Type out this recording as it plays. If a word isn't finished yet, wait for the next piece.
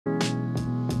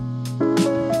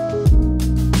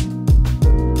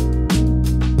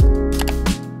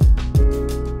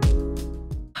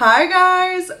Hi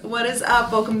guys, what is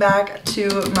up? Welcome back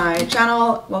to my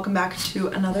channel. Welcome back to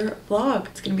another vlog.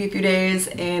 It's gonna be a few days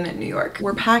in New York.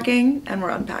 We're packing and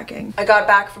we're unpacking. I got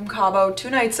back from Cabo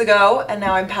 2 nights ago and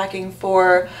now I'm packing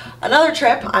for another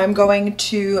trip. I'm going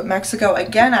to Mexico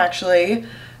again, actually.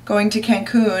 Going to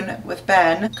Cancun with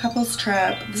Ben. Couples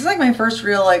trip. This is like my first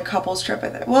real like couples trip, I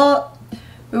think. Well,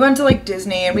 we went to like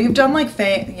Disney and we've done like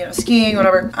skiing,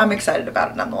 whatever. I'm excited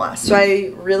about it nonetheless. So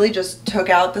I really just took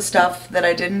out the stuff that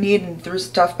I didn't need and threw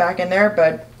stuff back in there,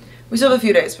 but we still have a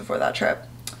few days before that trip.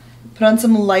 Put on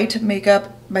some light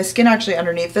makeup. My skin actually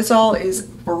underneath this all is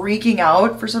freaking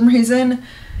out for some reason.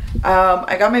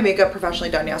 I got my makeup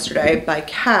professionally done yesterday by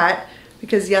Kat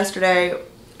because yesterday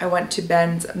I went to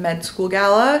Ben's med school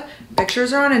gala.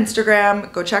 Pictures are on Instagram.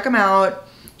 Go check them out.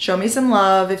 Show me some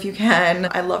love if you can.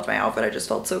 I loved my outfit. I just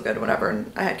felt so good whenever,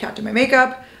 and I had Kat do my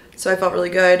makeup, so I felt really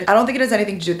good. I don't think it has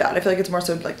anything to do with that. I feel like it's more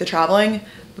so like the traveling,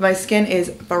 but my skin is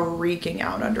freaking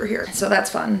out under here, so that's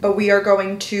fun. But we are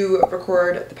going to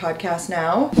record the podcast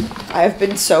now. I've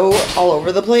been so all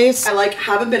over the place. I like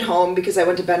haven't been home because I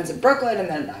went to Ben's in Brooklyn, and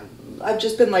then I've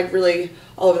just been like really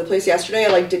all over the place. Yesterday I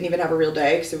like didn't even have a real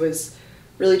day because it was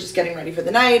really just getting ready for the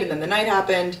night, and then the night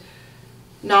happened.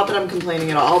 Not that I'm complaining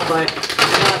at all, but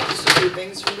I got just a few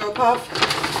things from GoPuff.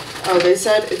 Oh, they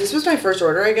said, this was my first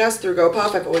order, I guess, through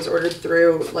GoPuff. I've always ordered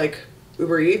through, like,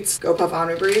 Uber Eats, GoPuff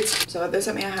on Uber Eats. So they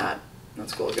sent me a hat.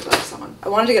 That's cool, give that to someone. I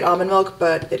wanted to get almond milk,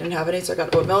 but they didn't have any, so I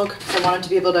got oat milk. I wanted to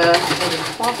be able to make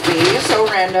coffee. So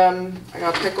random. I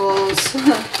got pickles,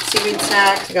 seaweed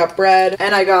snacks, I got bread,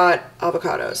 and I got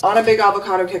avocados. On a big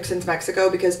avocado kick since Mexico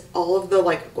because all of the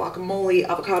like guacamole,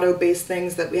 avocado based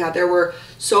things that we had there were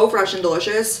so fresh and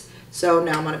delicious. So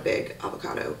now I'm on a big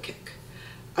avocado kick.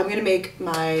 I'm gonna make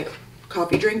my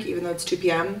coffee drink even though it's 2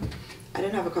 p.m. I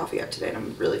didn't have a coffee yet today and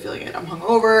I'm really feeling it. I'm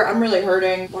hungover, I'm really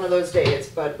hurting. One of those days,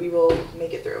 but we will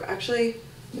make it through. Actually,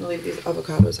 I'm gonna leave these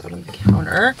avocados out on the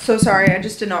counter. So sorry, I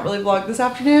just did not really vlog this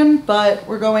afternoon, but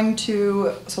we're going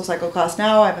to SoulCycle class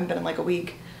now. I haven't been in like a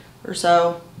week or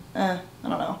so. I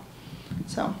don't know.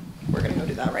 So we're gonna go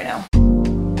do that right now.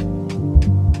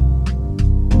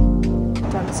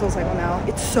 Done to SoulCycle now.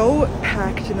 It's so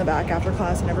packed in the back after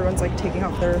class and everyone's like taking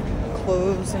off their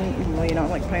clothes and, well, you know,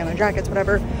 like putting on their jackets,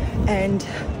 whatever. And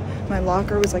my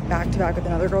locker was like back to back with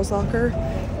another girl's locker.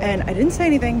 And I didn't say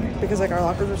anything because like our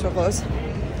lockers were so close.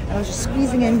 And I was just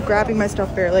squeezing in, grabbing my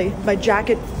stuff barely. My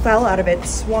jacket fell out of it,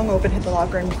 swung open, hit the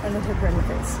locker, and then hit her in the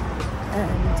face.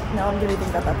 And now I'm gonna think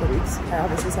about that for weeks. I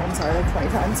obviously said I'm sorry like 20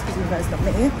 times because you guys know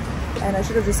me. And I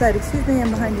should have just said, excuse me,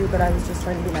 I'm behind you, but I was just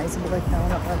trying to be nice and be like, no,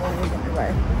 I won't even get in your way.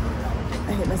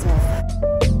 I hate myself.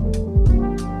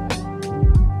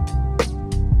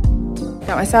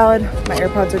 Got my salad, my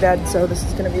AirPods are dead, so this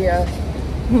is gonna be a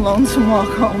lonesome walk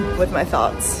home with my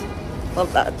thoughts.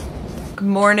 Love that. Good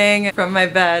morning from my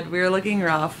bed. We were looking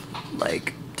rough,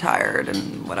 like tired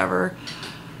and whatever.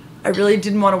 I really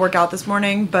didn't want to work out this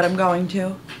morning, but I'm going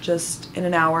to, just in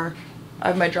an hour. I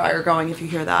have my dryer going if you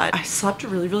hear that. I slept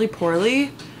really, really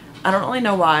poorly. I don't really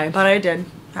know why, but I did.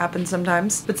 Happens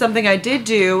sometimes. But something I did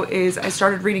do is I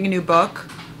started reading a new book.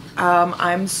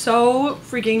 I'm so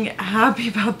freaking happy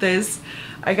about this.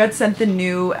 I got sent the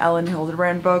new Ellen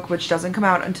Hildebrand book, which doesn't come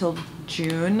out until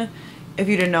June. If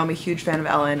you didn't know, I'm a huge fan of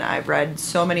Ellen. I've read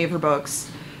so many of her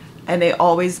books and they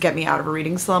always get me out of a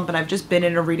reading slump, and I've just been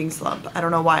in a reading slump. I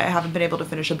don't know why. I haven't been able to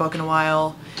finish a book in a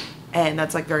while, and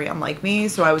that's like very unlike me.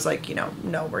 So I was like, you know,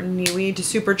 no, we need to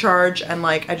supercharge, and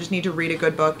like I just need to read a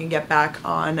good book and get back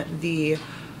on the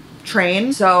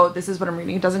train. So this is what I'm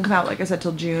reading. It doesn't come out, like I said,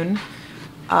 till June.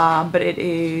 But it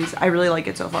is, I really like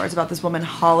it so far. It's about this woman,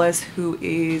 Hollis, who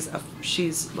is,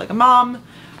 she's like a mom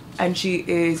and she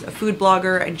is a food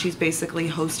blogger, and she's basically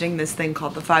hosting this thing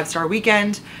called the 5-Star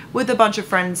Weekend with a bunch of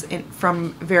friends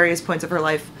from various points of her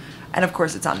life. And of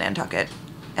course it's on Nantucket.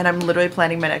 And I'm literally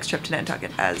planning my next trip to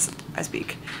Nantucket as I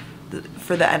speak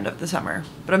for the end of the summer.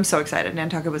 But I'm so excited.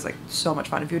 Nantucket was like so much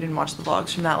fun. If you didn't watch the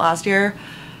vlogs from that last year,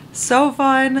 so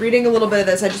fun. Reading a little bit of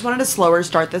this. I just wanted a slower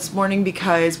start this morning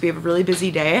because we have a really busy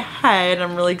day ahead.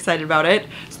 I'm really excited about it.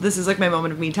 So this is like my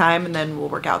moment of me time, and then we'll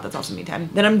work out. That's also me time.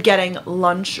 Then I'm getting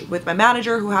lunch with my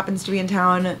manager who happens to be in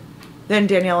town. Then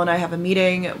Danielle and I have a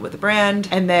meeting with a brand,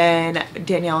 and then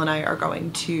Danielle and I are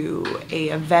going to a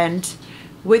event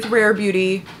with Rare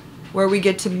Beauty where we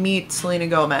get to meet Selena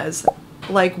Gomez.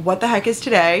 Like, what the heck is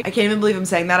today? I can't even believe I'm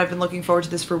saying that. I've been looking forward to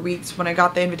this for weeks. When I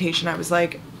got the invitation, I was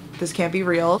like, this can't be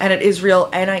real. And it is real.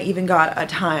 And I even got a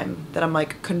time that I'm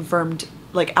like confirmed,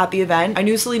 like at the event. I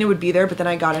knew Selena would be there, but then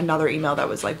I got another email that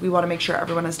was like, we want to make sure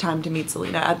everyone has time to meet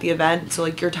Selena at the event. So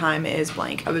like your time is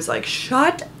blank. I was like,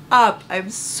 shut up? I'm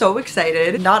so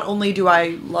excited. Not only do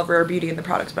I love Rare Beauty and the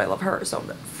products, but I love her. So I'm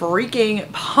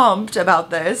freaking pumped about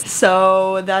this.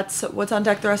 So that's what's on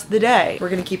deck the rest of the day. We're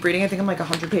gonna keep reading. I think I'm like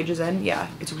 100 pages in. Yeah,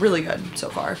 it's really good so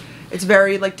far. It's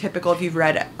very like typical if you've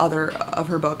read other of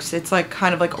her books. It's like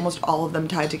kind of like almost all of them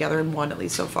tied together in one, at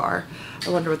least so far. I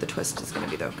wonder what the twist is gonna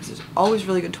be though, because there's always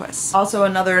really good twists. Also,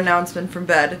 another announcement from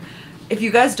bed. If you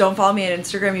guys don't follow me on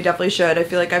Instagram, you definitely should. I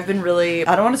feel like I've been really,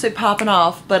 I don't want to say popping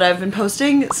off, but I've been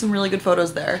posting some really good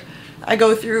photos there. I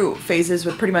go through phases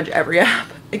with pretty much every app,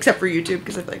 except for YouTube,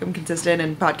 because I feel like I'm consistent,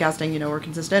 and podcasting, you know, we're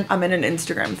consistent. I'm in an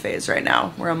Instagram phase right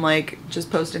now, where I'm like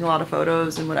just posting a lot of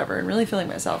photos and whatever, and really feeling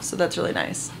myself, so that's really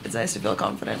nice. It's nice to feel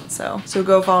confident, so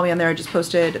go follow me on there. I just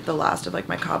posted the last of like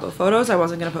my Cabo photos. I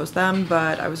wasn't gonna post them,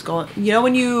 but I was going, you know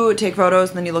when you take photos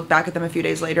and then you look back at them a few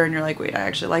days later and you're like, wait, I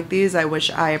actually like these. I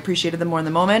wish I appreciated them more in the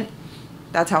moment.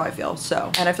 That's how I feel,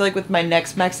 so. And I feel like with my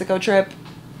next Mexico trip,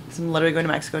 because I'm literally going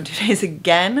to Mexico in 2 days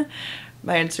again,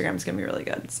 my Instagram is gonna be really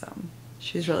good, so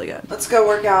she's really good. Let's go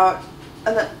work out,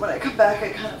 and then when I come back, I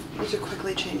kind of need to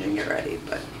quickly change and get ready,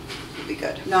 but it'll be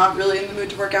good. Not really in the mood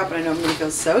to work out, but I know I'm gonna feel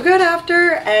so good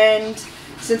after, and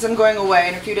since I'm going away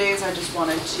in a few days, I just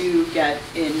wanted to get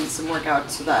in some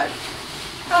workouts so that,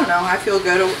 I don't know, I feel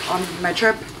good on my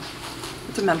trip.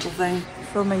 It's a mental thing.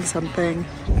 Filming something.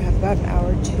 I have about an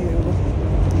hour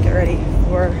to get ready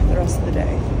for the rest of the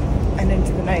day. And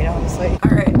into the night, honestly.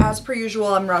 All right, as per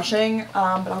usual, I'm rushing,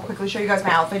 but I'll quickly show you guys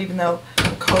my outfit, even though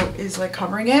the coat is like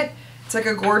covering it. It's like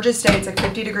a gorgeous day. It's like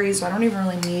 50 degrees, so I don't even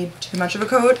really need too much of a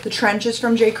coat. The trench is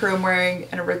from J. Crew. I'm wearing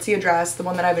an Aritzia dress, the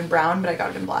one that I have in brown, but I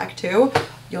got it in black too.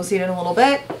 You'll see it in a little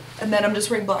bit. And then I'm just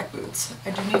wearing black boots.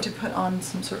 I do need to put on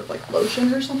some sort of like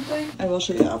lotion or something. I will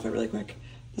show you the outfit really quick.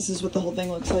 This is what the whole thing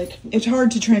looks like. It's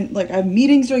hard to train, like I have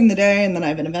meetings during the day and then I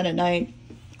have an event at night.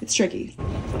 It's tricky.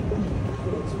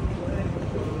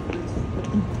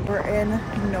 We're in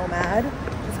Nomad.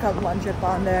 It's called Lunch at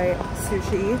Bondi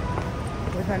Sushi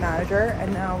with my manager,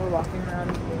 and now we're walking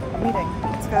around a meeting.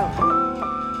 Let's go.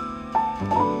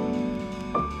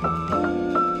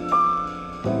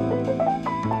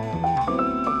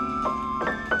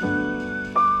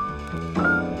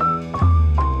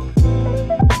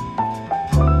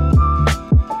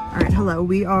 All right, hello.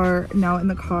 We are now in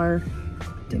the car.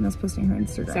 Dana's posting her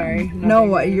Instagram. Sorry.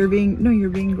 No, you're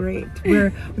being great. We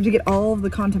have to get all of the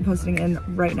content posting in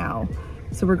right now.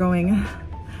 So we're going.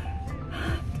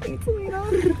 Selena.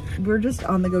 We're just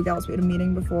on the go, gals. We had a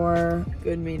meeting before.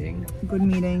 Good meeting. Good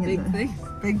meeting. Big things.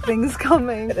 Big things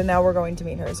coming. And now we're going to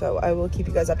meet her. So I will keep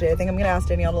you guys updated. I think I'm gonna ask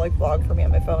Danielle to like vlog for me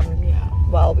on my phone. Yeah.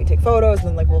 While we take photos, and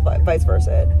then like we'll vice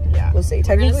versa. Yeah. We'll see.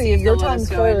 Technically, your time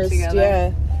first.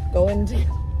 Yeah. Go into.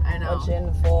 I know.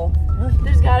 In full.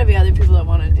 There's got to be other people that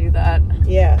want to do that.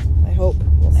 Yeah, I hope.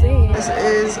 We'll see. This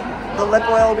is the lip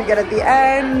oil we get at the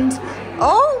end.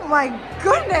 Oh my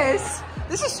goodness.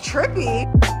 This is trippy.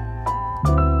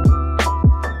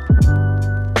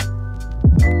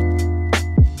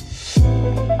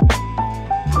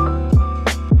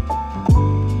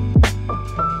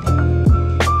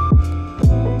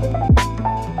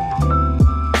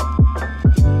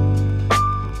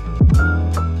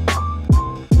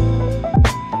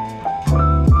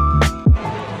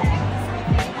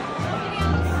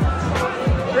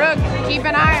 Keep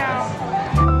an eye out.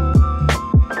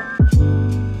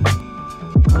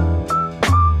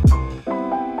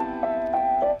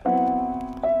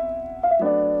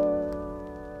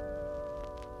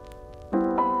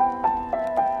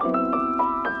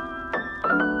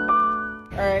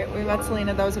 Alright, we met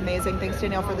Selena. That was amazing. Thanks,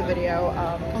 Danielle, for the video.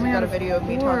 We got a video of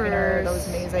me talking to her. That was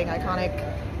amazing, iconic,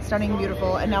 stunning,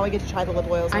 beautiful. And now we get to try the lip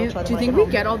oils. Do you think we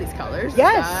get all these colors?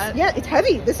 Yes. Yeah, it's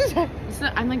heavy. This is heavy.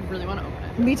 I'm like really want to open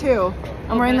it. Me too.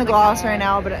 I'm wearing the gloss right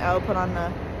now, but I'll put on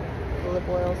the lip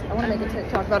oils. I want to make a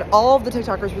TikTok about it. All of the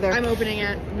TikTokers were there. I'm opening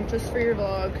it just for your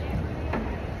vlog.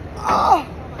 Oh,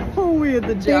 we had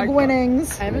the big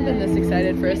winnings. I haven't been this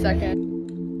excited for a second.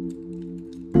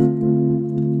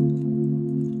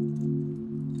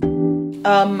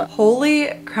 Holy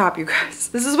crap, you guys.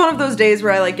 This is one of those days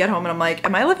where I like get home and I'm like,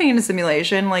 am I living in a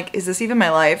simulation? Like, is this even my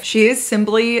life? She is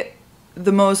simply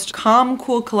the most calm,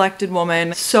 cool, collected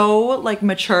woman. So like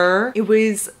mature. It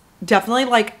was definitely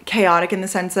like chaotic in the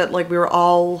sense that like we were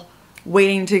all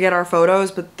waiting to get our photos,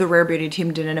 but the Rare Beauty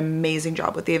team did an amazing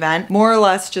job with the event. More or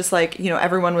less just like, you know,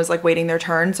 everyone was like waiting their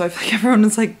turn. So I feel like everyone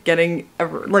was like getting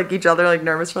like each other like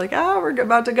nervous for like, oh, we're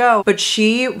about to go. But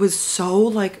she was so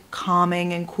like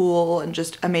calming and cool and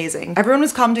just amazing. Everyone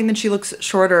was commenting that she looks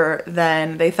shorter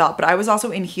than they thought, but I was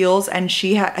also in heels and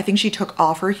she had, I think she took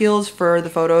off her heels for the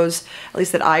photos, at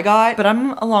least that I got. But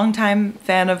I'm a long time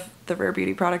fan of the Rare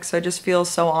Beauty products, so I just feel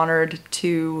so honored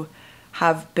to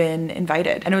have been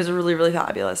invited. And it was a really, really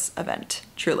fabulous event,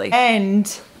 truly.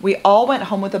 And we all went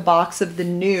home with a box of the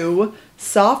new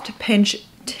Soft Pinch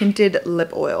Tinted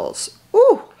Lip Oils.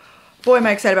 Ooh, boy, am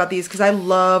I excited about these because I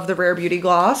love the Rare Beauty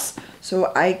gloss.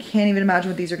 So I can't even imagine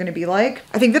what these are gonna be like.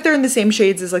 I think that they're in the same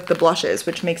shades as like the blushes,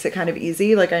 which makes it kind of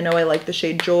easy. Like I know I like the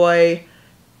shade Joy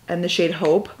and the shade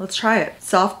Hope. Let's try it.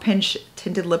 Soft Pinch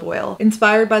Tinted Lip Oil.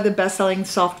 Inspired by the best-selling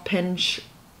Soft Pinch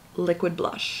Liquid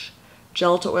Blush.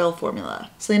 Gel to oil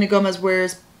formula. Selena Gomez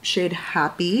wears shade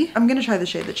Happy. I'm gonna try the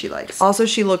shade that she likes. Also,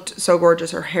 she looked so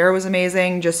gorgeous. Her hair was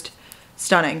amazing, just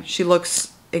stunning. She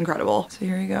looks incredible. So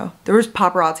here you go. There was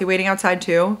paparazzi waiting outside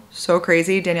too. So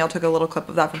crazy. Danielle took a little clip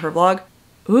of that for her vlog.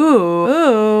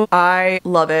 Ooh, I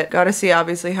love it. Gotta see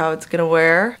obviously how it's gonna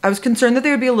wear. I was concerned that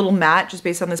they would be a little matte just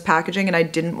based on this packaging, and I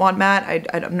didn't want matte.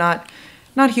 I'm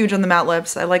not huge on the matte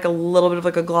lips. I like a little bit of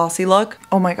like a glossy look.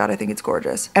 Oh my God, I think it's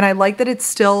gorgeous. And I like that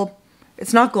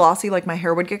it's not glossy like my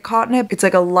hair would get caught in it. It's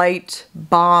like a light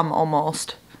balm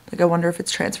almost. Like I wonder if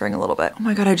it's transferring a little bit. Oh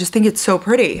my God, I just think it's so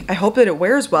pretty. I hope that it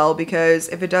wears well because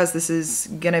if it does, this is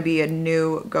gonna be a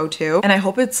new go-to. And I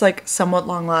hope it's like somewhat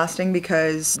long lasting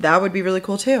because that would be really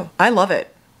cool too. I love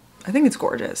it. I think it's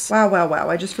gorgeous. Wow, wow, wow.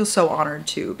 I just feel so honored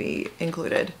to be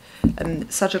included and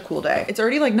such a cool day. It's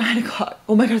already like 9 o'clock.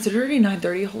 Oh my God, it's already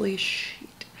 9:30, holy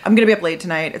shit. I'm gonna be up late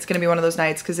tonight. It's gonna be one of those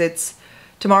nights because it's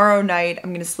tomorrow night.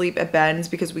 I'm gonna sleep at Ben's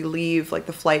because we leave, like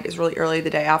the flight is really early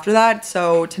the day after that.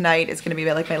 So tonight is gonna be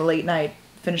like my late night,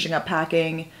 finishing up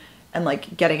packing and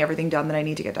like getting everything done that I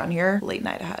need to get done here. Late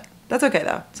night ahead. That's okay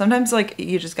though. Sometimes like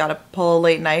you just gotta pull a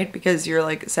late night because you're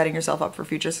like setting yourself up for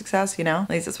future success, you know? At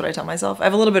least that's what I tell myself. I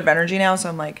have a little bit of energy now, so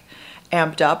I'm like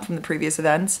amped up from the previous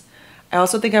events. I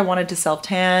also think I wanted to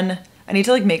self-tan. I need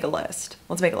to like make a list.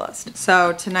 Let's make a list.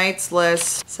 So tonight's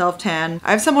list, self-tan.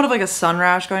 I have somewhat of like a sun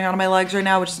rash going on my legs right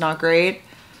now, which is not great.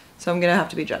 So I'm gonna have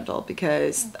to be gentle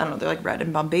because I don't know, they're like red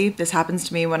and bumpy. This happens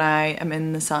to me when I am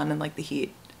in the sun and like the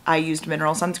heat. I used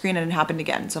mineral sunscreen and it happened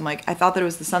again. So I'm like, I thought that it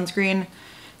was the sunscreen.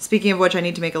 Speaking of which, I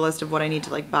need to make a list of what I need to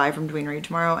like buy from Dwayne Reed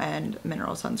tomorrow, and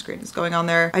mineral sunscreen is going on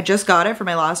there. I just got it for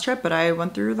my last trip, but I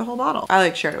went through the whole bottle. I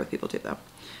like shared it with people too though.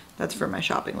 That's for my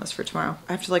shopping list for tomorrow.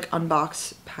 I have to like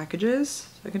unbox packages.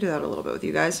 So I can do that a little bit with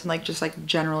you guys and like just like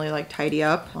generally like tidy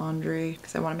up laundry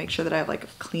because I want to make sure that I have like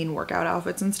clean workout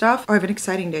outfits and stuff. Oh, I have an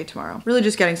exciting day tomorrow. Really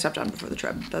just getting stuff done before the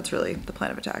trip. That's really the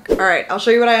plan of attack. All right, I'll show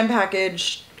you what I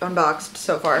unboxed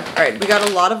so far. All right, we got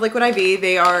a lot of Liquid IV.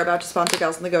 They are about to sponsor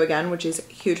Gals on the Go again, which is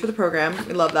huge for the program.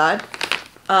 We love that.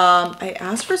 I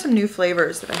asked for some new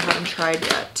flavors that I haven't tried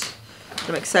yet.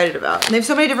 I'm excited about. And they have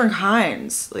so many different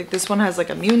kinds. Like this one has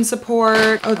like immune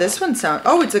support. Oh, this one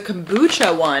oh, it's a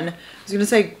kombucha one. I was gonna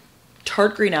say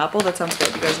tart green apple. That sounds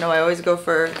good. You guys know I always go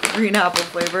for green apple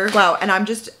flavor. Wow, and I'm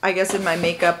just, I guess in my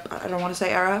makeup, I don't want to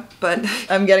say era, but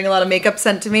I'm getting a lot of makeup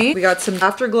sent to me. We got some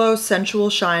Afterglow Sensual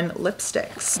Shine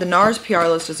lipsticks. The NARS PR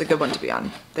list is a good one to be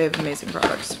on. They have amazing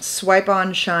products. Swipe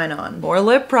on, shine on. More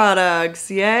lip products,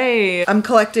 yay. I'm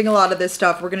collecting a lot of this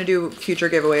stuff. We're gonna do future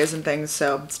giveaways and things,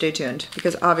 so stay tuned.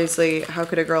 Because obviously, how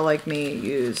could a girl like me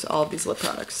use all of these lip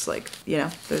products? Like, you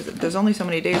know, there's only so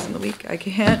many days in the week. I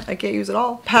can't use it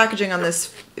all. Packaging on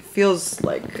this, it feels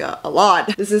like a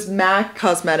lot. This is MAC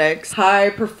Cosmetics High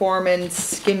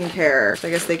Performance Skincare. So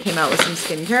I guess they came out with some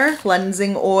skincare.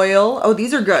 Cleansing oil. Oh,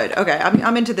 these are good. Okay,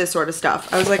 I'm into this sort of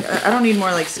stuff. I was like, I don't need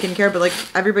more like skincare, but like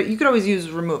everybody, you could always use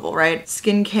removal, right?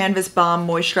 Skin Canvas Balm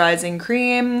Moisturizing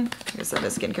Cream. I guess that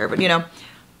is skincare, but you know,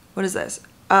 what is this?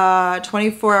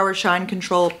 24-hour Shine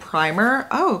Control Primer.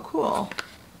 Oh, cool.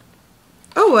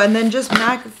 Oh, and then just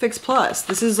MAC Fix Plus.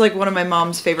 This is like one of my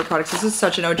mom's favorite products. This is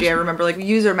such an OG. I remember like we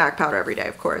use our MAC powder every day,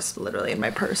 of course. Literally in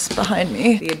my purse behind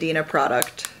me. The Adina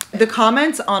product. The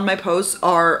comments on my posts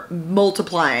are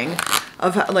multiplying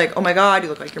of like, oh my God, you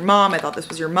look like your mom. I thought this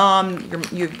was your mom.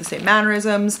 You have the same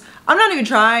mannerisms. I'm not even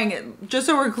trying, just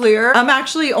so we're clear. I'm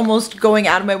actually almost going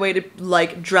out of my way to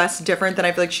like dress different than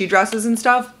I feel like she dresses and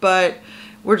stuff, but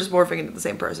we're just morphing into the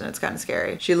same person. It's kind of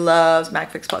scary. She loves MAC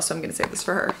Fix Plus, so I'm gonna save this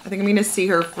for her. I think I'm gonna see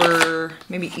her for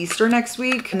maybe Easter next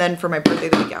week, and then for my birthday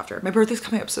the week after. My birthday's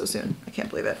coming up so soon. I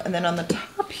can't believe it. And then on the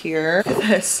top here, look at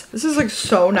this. This is like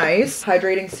so nice.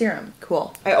 Hydrating serum.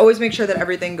 Cool. I always make sure that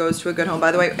everything goes to a good home,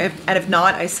 by the way. If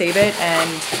not, I save it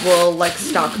and we'll like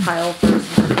stockpile for some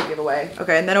sort of giveaway.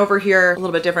 Okay, and then over here, a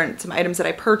little bit different, some items that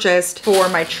I purchased for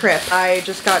my trip. I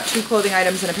just got 2 clothing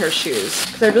items and a pair of shoes.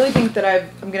 Because I really think that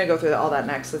I'm gonna go through all that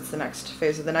next. It's the next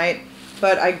phase of the night.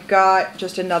 But I got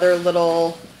just another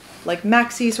little like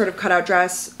maxi sort of cutout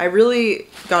dress. I really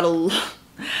got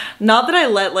not that I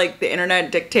let like the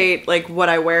internet dictate like what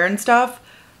I wear and stuff,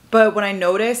 But when I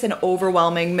notice an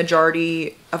overwhelming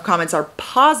majority of comments are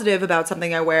positive about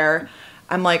something I wear,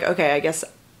 I'm like, okay, I guess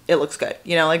it looks good.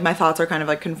 You know, like my thoughts are kind of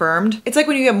like confirmed. It's like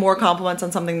when you get more compliments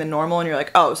on something than normal and you're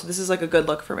like, oh, so this is like a good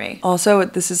look for me. Also,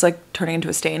 this is like turning into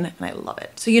a stain and I love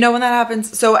it. So you know when that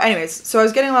happens? So anyways, so I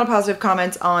was getting a lot of positive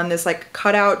comments on this like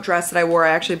cutout dress that I wore. I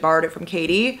actually borrowed it from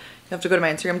Katie. You have to go to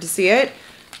my Instagram to see it.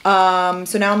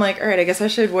 So now I'm like, all right, I guess I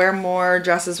should wear more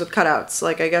dresses with cutouts.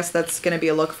 Like, I guess that's gonna be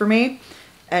a look for me.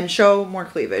 And show more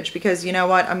cleavage because you know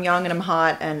what, I'm young and I'm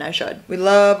hot and I should. We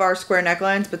love our square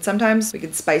necklines, but sometimes we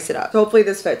could spice it up. So hopefully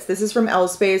this fits. This is from L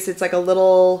Space. It's like a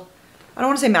little, I don't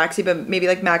want to say maxi, but maybe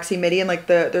like maxi midi, and like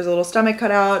there's a little stomach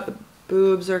cut out. The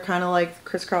boobs are kind of like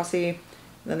crisscrossy. And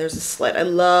then there's a slit. I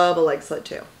love a leg slit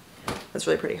too. That's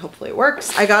really pretty. Hopefully it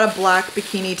works. I got a black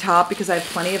bikini top because I have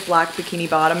plenty of black bikini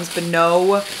bottoms, but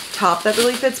no top that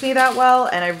really fits me that well.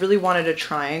 And I really wanted a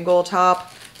triangle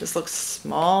top. This looks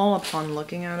small upon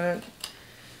looking at it.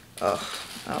 Ugh,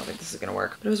 I don't think this is gonna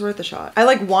work, but it was worth a shot. I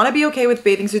like wanna be okay with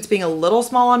bathing suits being a little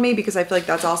small on me because I feel like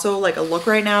that's also like a look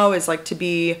right now is like to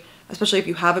be, especially if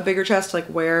you have a bigger chest, like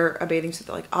wear a bathing suit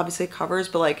that like obviously covers,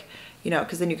 but like, you know,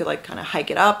 cause then you could like kind of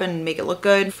hike it up and make it look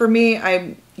good. For me,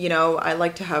 I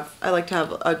like to have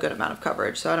a good amount of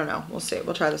coverage. So I don't know, we'll see,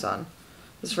 we'll try this on.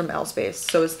 This is from L Space,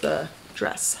 so is the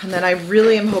dress. And then I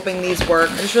really am hoping these work.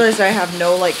 I just realized I have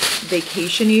no like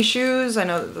vacation-y shoes. I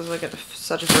know that this is like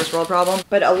such a first world problem,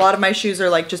 but a lot of my shoes are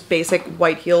like just basic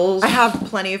white heels. I have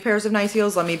plenty of pairs of nice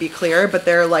heels, let me be clear, but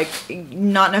they're like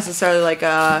not necessarily like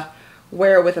a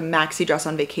wear it with a maxi dress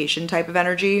on vacation type of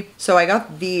energy. So I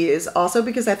got these also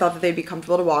because I thought that they'd be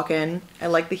comfortable to walk in. I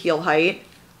like the heel height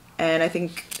and I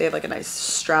think they have like a nice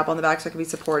strap on the back so I can be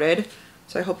supported.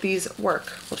 So I hope these work.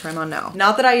 We'll try them on now.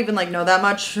 Not that I even like know that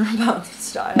much about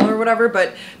style or whatever,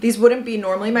 but these wouldn't be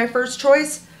normally my first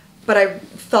choice, but I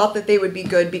thought that they would be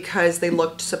good because they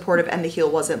looked supportive and the heel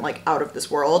wasn't like out of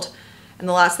this world. And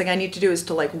the last thing I need to do is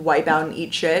to like wipe out and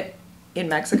eat shit in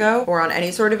Mexico or on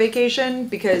any sort of vacation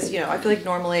because, you know, I feel like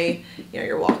normally, you know,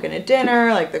 you're walking at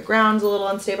dinner, like the ground's a little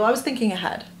unstable. I was thinking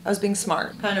ahead. I was being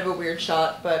smart. Kind of a weird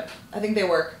shot, but I think they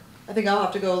work. I think I'll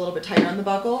have to go a little bit tighter on the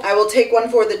buckle. I will take one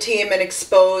for the team and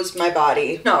expose my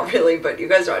body. Not really, but you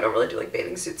guys know I don't really do like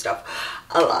bathing suit stuff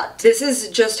a lot. This is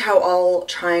just how all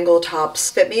triangle tops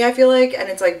fit me, I feel like, and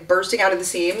it's like bursting out of the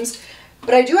seams.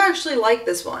 But I do actually like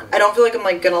this one. I don't feel like I'm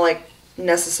like gonna like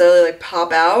necessarily like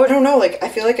pop out. I don't know, like I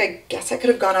feel like I guess I could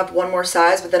have gone up one more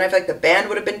size, but then I feel like the band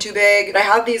would have been too big. I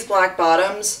had these black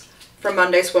bottoms from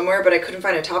Monday Swimwear, but I couldn't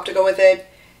find a top to go with it.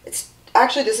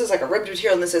 Actually, this is like a ribbed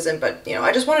material and this isn't, but you know,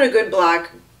 I just wanted a good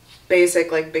black basic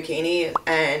like bikini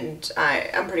and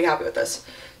I'm pretty happy with this.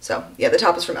 So yeah, the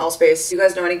top is from L Space. You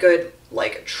guys know any good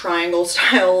like triangle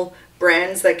style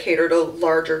brands that cater to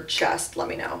larger chest, let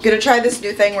me know. I'm gonna try this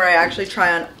new thing where I actually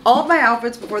try on all of my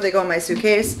outfits before they go in my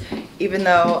suitcase, even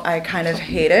though I kind of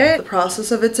hate it. The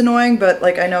process of it's annoying, but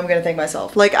like I know I'm gonna thank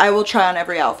myself. Like I will try on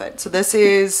every outfit. So this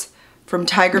is from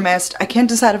Tiger Mist. I can't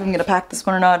decide if I'm gonna pack this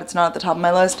one or not. It's not at the top of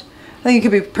my list. I think it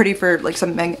could be pretty for like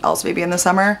something else maybe in the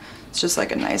summer. It's just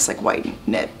like a nice like white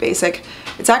knit basic.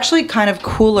 It's actually kind of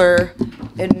cooler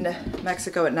in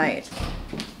Mexico at night.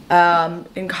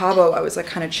 In Cabo I was like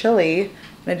kind of chilly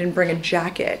and I didn't bring a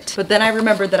jacket. But then I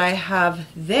remembered that I have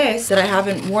this that I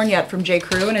haven't worn yet from J.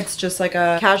 Crew and it's just like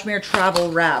a cashmere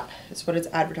travel wrap. That's what it's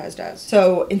advertised as.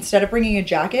 So instead of bringing a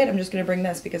jacket, I'm just gonna bring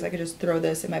this because I could just throw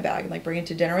this in my bag and like bring it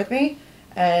to dinner with me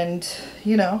and,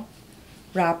 you know,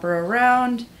 wrap her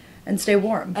around and stay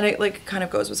warm. And it like kind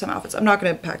of goes with some outfits. I'm not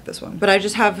gonna pack this one, but I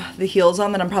just have the heels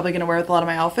on that I'm probably gonna wear with a lot of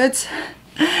my outfits.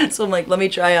 So I'm like, let me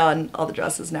try on all the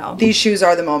dresses now. These shoes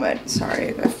are the moment.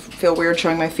 Sorry, I feel weird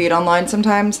showing my feet online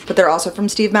sometimes, but they're also from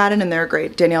Steve Madden and they're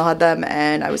great. Danielle had them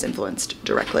and I was influenced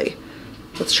directly.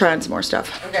 Let's try on some more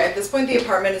stuff. Okay, at this point the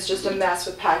apartment is just a mess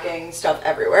with packing stuff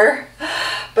everywhere,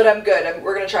 but I'm good.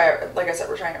 We're gonna try, like I said,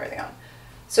 we're trying everything on.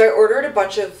 So I ordered a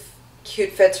bunch of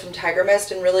cute fits from Tiger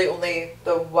Mist and really only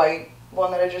the white one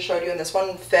that I just showed you and this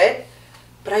one fit,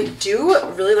 but I do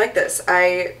really like this.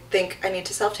 I think I need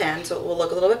to self-tan so it will look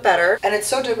a little bit better and it's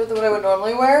so different than what I would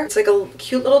normally wear. It's like a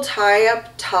cute little tie up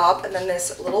top and then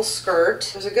this little skirt.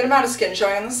 There's a good amount of skin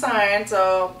showing on the side,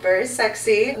 so very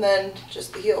sexy, and then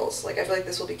just the heels. Like I feel like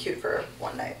this will be cute for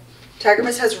one night. Tiger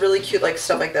Mist has really cute like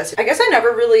stuff like this. I guess I never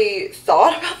really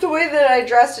thought about the way that I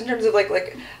dressed in terms of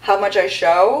like how much I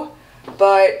show.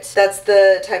 But that's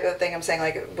the type of thing I'm saying,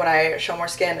 like when I show more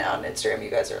skin on Instagram,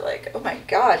 you guys are like, oh my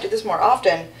god, do this more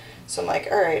often. So I'm like,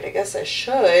 all right, I guess I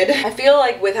should. I feel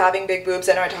like with having big boobs,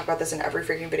 I know I talk about this in every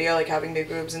freaking video, like having big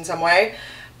boobs in some way,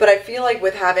 but I feel like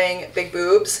with having big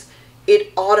boobs,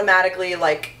 it automatically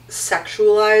like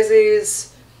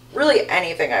sexualizes really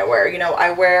anything I wear. You know,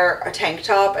 I wear a tank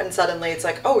top and suddenly it's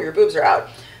like, oh, your boobs are out.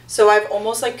 So I've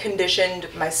almost like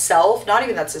conditioned myself, not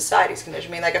even that society's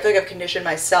conditioned me, like I feel like I've conditioned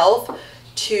myself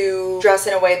to dress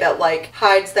in a way that like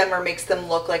hides them or makes them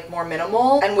look like more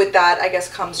minimal. And with that, I guess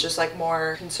comes just like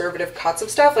more conservative cuts of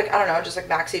stuff. Like, I don't know, just like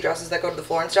maxi dresses that go to the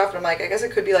floor and stuff. And I'm like, I guess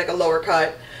it could be like a lower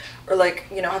cut or like,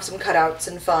 you know, have some cutouts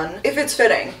and fun if it's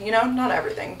fitting, you know, not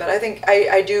everything. But I think,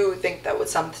 I do think that with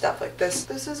some stuff like this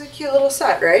is a cute little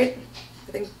set, right?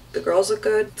 I think the girls look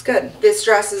good. It's good. This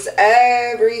dress is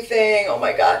everything. Oh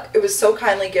my God. It was so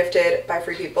kindly gifted by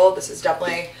Free People. This is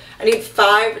definitely, I need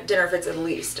 5 dinner fits at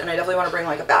least. And I definitely want to bring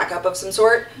like a backup of some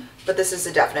sort. But this is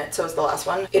a definite. So is the last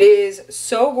one. It is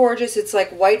so gorgeous. It's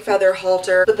like white feather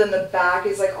halter. But then the back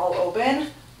is like all open.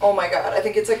 Oh my God. I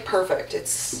think it's like perfect.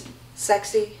 It's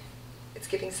sexy. It's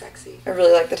giving sexy. I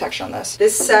really like the texture on this.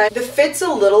 This set, the fit's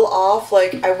a little off.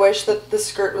 Like I wish that the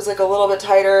skirt was like a little bit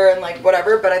tighter and like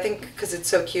whatever, but I think because it's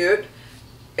so cute,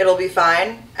 it'll be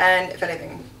fine. And if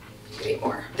anything, you could eat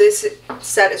more. This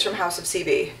set is from House of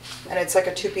CB and it's like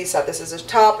a 2-piece set. This is a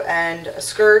top and a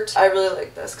skirt. I really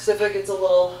like this because I feel like it's a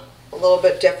little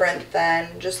bit different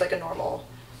than just like a normal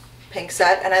pink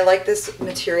set, and I like this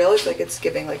material. It's like it's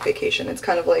giving like vacation. It's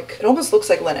kind of like, it almost looks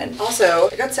like linen. Also,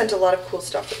 I got sent a lot of cool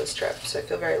stuff for this trip, so I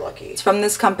feel very lucky. It's from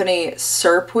this company,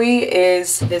 Serpui,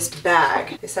 is this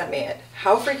bag. They sent me it.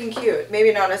 How freaking cute.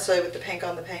 Maybe not necessarily with the pink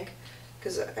on the pink,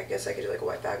 because I guess I could do like a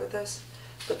white bag with this,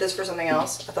 but this for something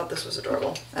else. I thought this was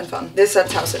adorable and fun. This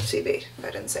set's House of CB, if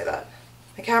I didn't say that.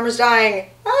 My camera's dying.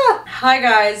 Ah! Hi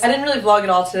guys. I didn't really vlog at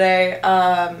all today.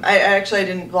 I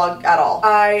didn't vlog at all.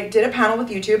 I did a panel with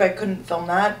YouTube. I couldn't film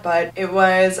that, but it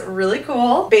was really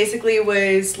cool. Basically it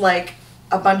was like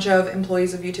a bunch of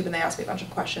employees of YouTube and they asked me a bunch of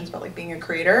questions about like being a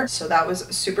creator. So that was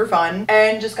super fun.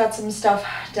 And just got some stuff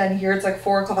done here. It's like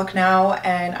 4 o'clock now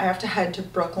and I have to head to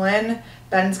Brooklyn.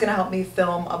 Ben's gonna help me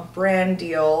film a brand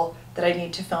deal that I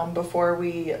need to film before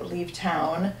we leave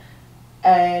town.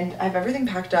 And I have everything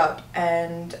packed up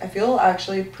and I feel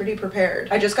actually pretty prepared.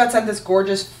 I just got sent this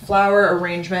gorgeous flower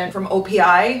arrangement from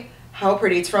OPI. How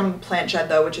pretty. It's from Plant Shed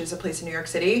though, which is a place in New York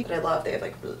City that I love. They have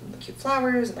like really cute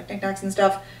flowers and like knickknacks and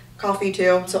stuff. Coffee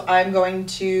too. So I'm going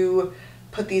to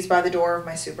put these by the door of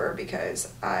my super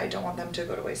because I don't want them to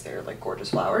go to waste. They're like gorgeous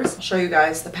flowers. I'll show you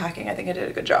guys the packing. I think I did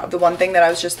a good job. The one thing that I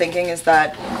was just thinking is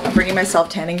that I'm bringing myself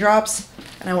tanning drops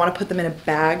and I want to put them in a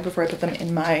bag before I put them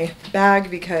in my bag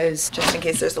because just in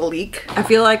case there's a leak. I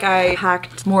feel like I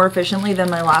packed more efficiently than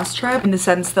my last trip in the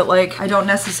sense that like I don't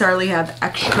necessarily have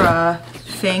extra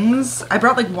things. I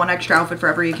brought like 1 extra outfit for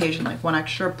every occasion, like 1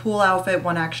 extra pool outfit,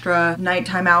 1 extra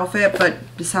nighttime outfit, but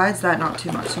besides that, not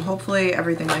too much. So hopefully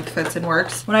everything like fits and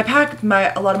works. When I pack,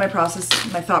 a lot of my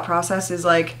thought process is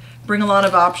like bring a lot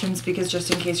of options because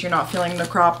just in case you're not feeling the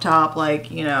crop top,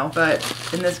 like, you know, but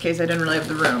in this case I didn't really have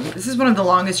the room. This is one of the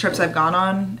longest trips I've gone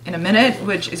on in a minute,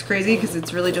 which is crazy because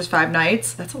it's really just 5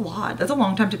 nights. That's a lot. That's a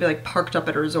long time to be like parked up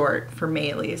at a resort, for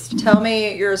me at least. Tell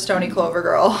me you're a Stony Clover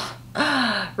girl.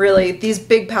 Really, these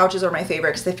big pouches are my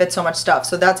favorite because they fit so much stuff.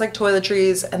 So that's like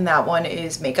toiletries and that one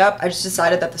is makeup. I just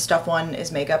decided that the stuff one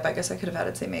is makeup. I guess I could have had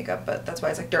it say makeup, but that's why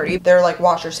it's like dirty. They're like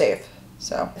washer safe.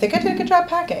 So I think I did a good job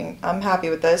packing. I'm happy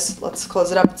with this. Let's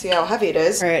close it up and see how heavy it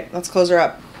is. All right, let's close her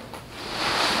up.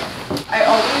 I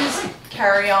always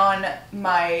carry on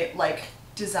my like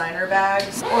designer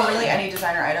bags or really any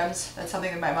designer items. That's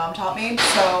something that my mom taught me.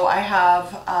 So I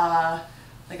have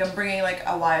like I'm bringing like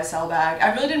a YSL bag.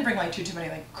 I really didn't bring like too many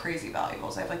like crazy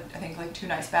valuables. I have like I think like 2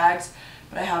 nice bags,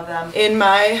 but I have them in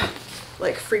my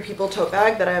like Free People tote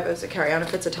bag that I have as a carry-on. It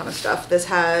fits a ton of stuff. This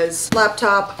has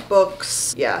laptop,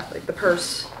 books, yeah, like the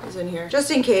purse is in here.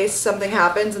 Just in case something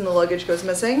happens and the luggage goes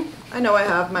missing. I know I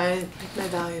have my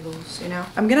valuables, you know?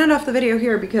 I'm gonna end off the video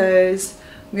here because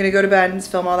I'm gonna go to Ben's,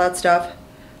 film all that stuff,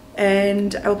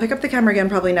 and I will pick up the camera again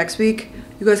probably next week.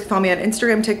 You guys can follow me on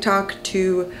Instagram, TikTok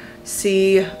to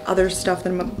see other stuff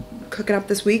that I'm cooking up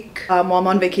this week. While I'm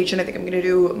on vacation, I think I'm gonna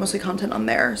do mostly content on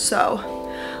there, so.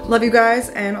 Love you guys,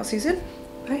 and I'll see you soon.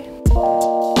 Bye.